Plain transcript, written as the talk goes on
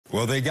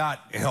Well, they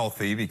got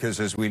healthy because,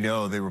 as we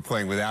know, they were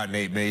playing without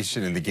Nate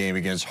Mason in the game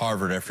against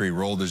Harvard after he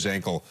rolled his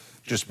ankle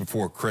just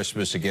before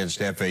Christmas against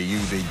FAU.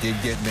 They did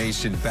get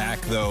Mason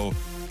back, though,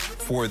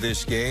 for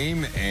this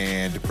game.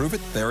 And to prove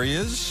it, there he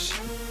is.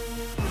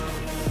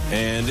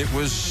 And it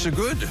was a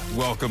good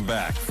welcome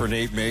back for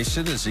Nate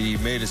Mason as he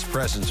made his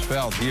presence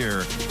felt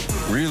here.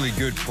 Really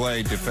good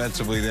play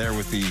defensively there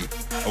with the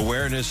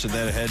awareness, and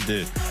then ahead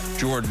to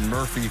Jordan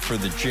Murphy for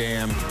the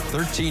jam.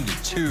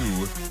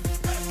 13-2.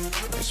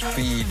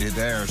 Speed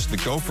there. So the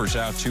Gophers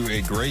out to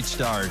a great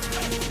start.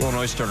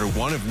 Illinois started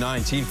 1 of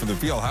 19 from the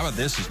field. How about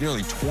this? He's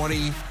nearly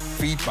 20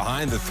 feet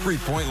behind the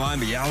three-point line.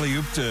 The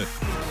alley-oop to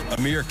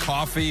Amir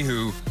Coffey,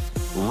 who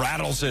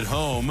rattles it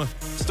home.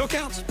 Still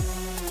counts.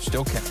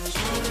 Still counts.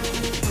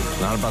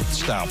 Not about the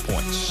style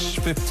points.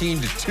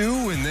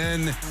 15-2, and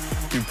then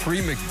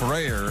Dupree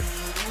McBrayer.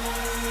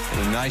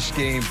 A nice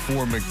game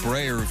for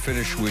McBrayer, who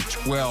finished with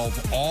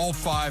 12. All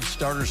 5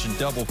 starters in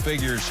double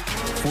figures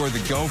for the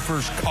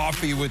Gophers.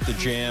 Coffey with the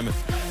jam.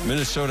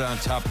 Minnesota on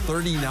top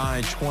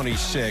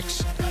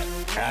 39-26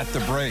 at the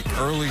break.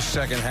 Early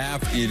second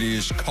half, it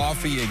is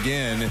Coffey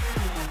again.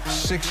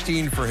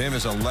 16 for him,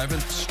 his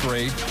 11th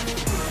straight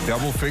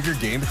double-figure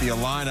game at the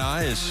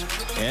Illini, as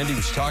Andy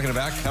was talking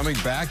about, coming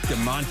back.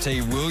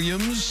 DeMonte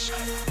Williams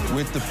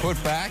with the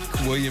putback.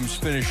 Williams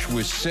finished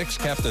with 6,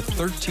 capped a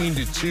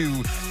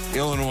 13-2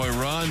 Illinois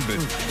run, but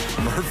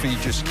Murphy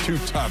just too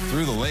tough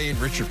through the lane.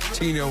 Richard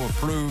Pitino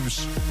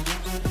approves.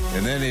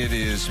 And then it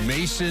is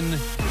Mason,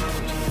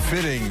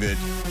 fitting that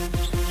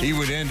he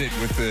would end it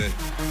with the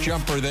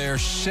jumper there.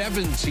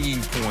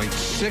 17 points,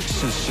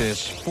 6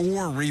 assists,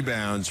 4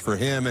 rebounds for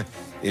him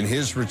in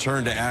his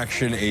return to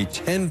action. A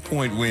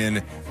 10-point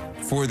win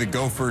for the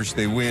Gophers.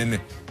 They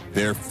win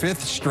their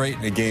 5th straight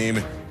in a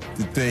game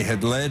that they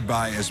had led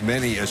by as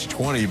many as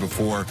 20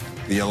 before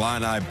the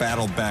Illini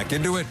battled back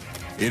into it.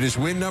 It is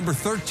win number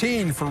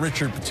 13 for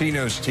Richard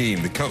Pitino's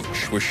team. The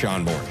coach was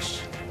Sean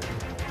Morris.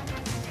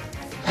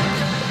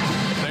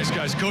 Thanks,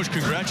 guys. Coach,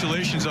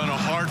 congratulations on a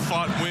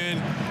hard-fought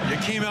win. You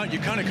came out, you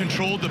kind of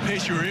controlled the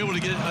pace. You were able to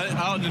get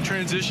out in the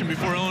transition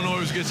before Illinois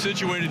was get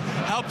situated.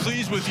 How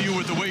pleased with you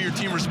with the way your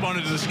team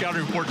responded to the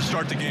scouting report to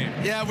start the game?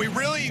 Yeah,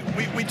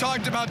 we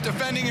talked about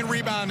defending and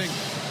rebounding,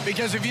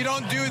 because if you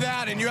don't do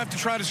that and you have to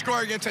try to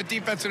score against that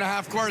defense in a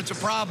half court, it's a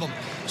problem.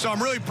 So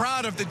I'm really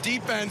proud of the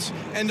defense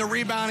and the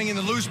rebounding and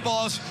the loose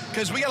balls,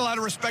 because we got a lot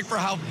of respect for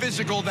how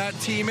physical that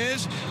team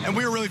is, and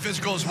we were really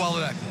physical as well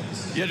today.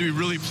 You had to be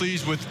really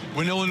pleased with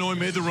when Illinois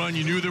made the run.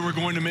 You knew they were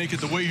going to make it.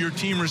 The way your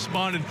team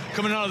responded,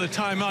 coming out of the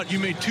timeout, you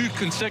made 2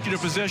 consecutive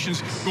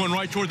possessions going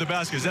right toward the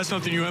basket. Is that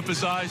something you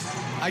emphasized?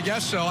 I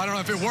guess so. I don't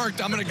know if it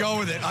worked. I'm going to go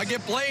with it. I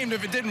get blamed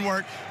if it didn't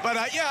work. But,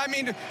 yeah, I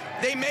mean,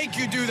 they make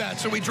you do that.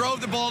 So we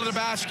drove the ball to the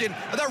basket.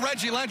 I thought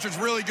Reggie Lynch was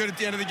really good at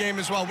the end of the game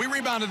as well. We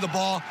rebounded the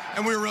ball,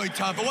 and we were really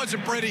tough. It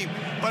wasn't pretty,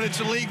 but it's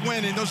a league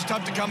win, and those are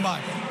tough to come by.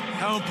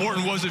 How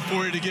important was it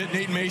for you to get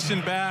Nate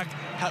Mason back?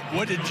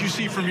 What did you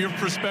see from your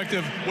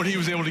perspective, what he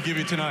was able to give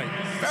you tonight?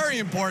 Very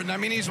important. I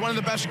mean, he's one of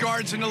the best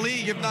guards in the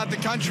league, if not the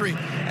country.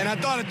 And I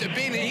thought at the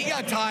beginning, he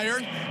got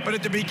tired, but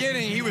at the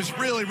beginning, he was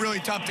really, really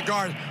tough to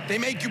guard. They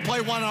make you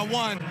play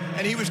one-on-one,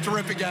 and he was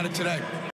terrific at it today.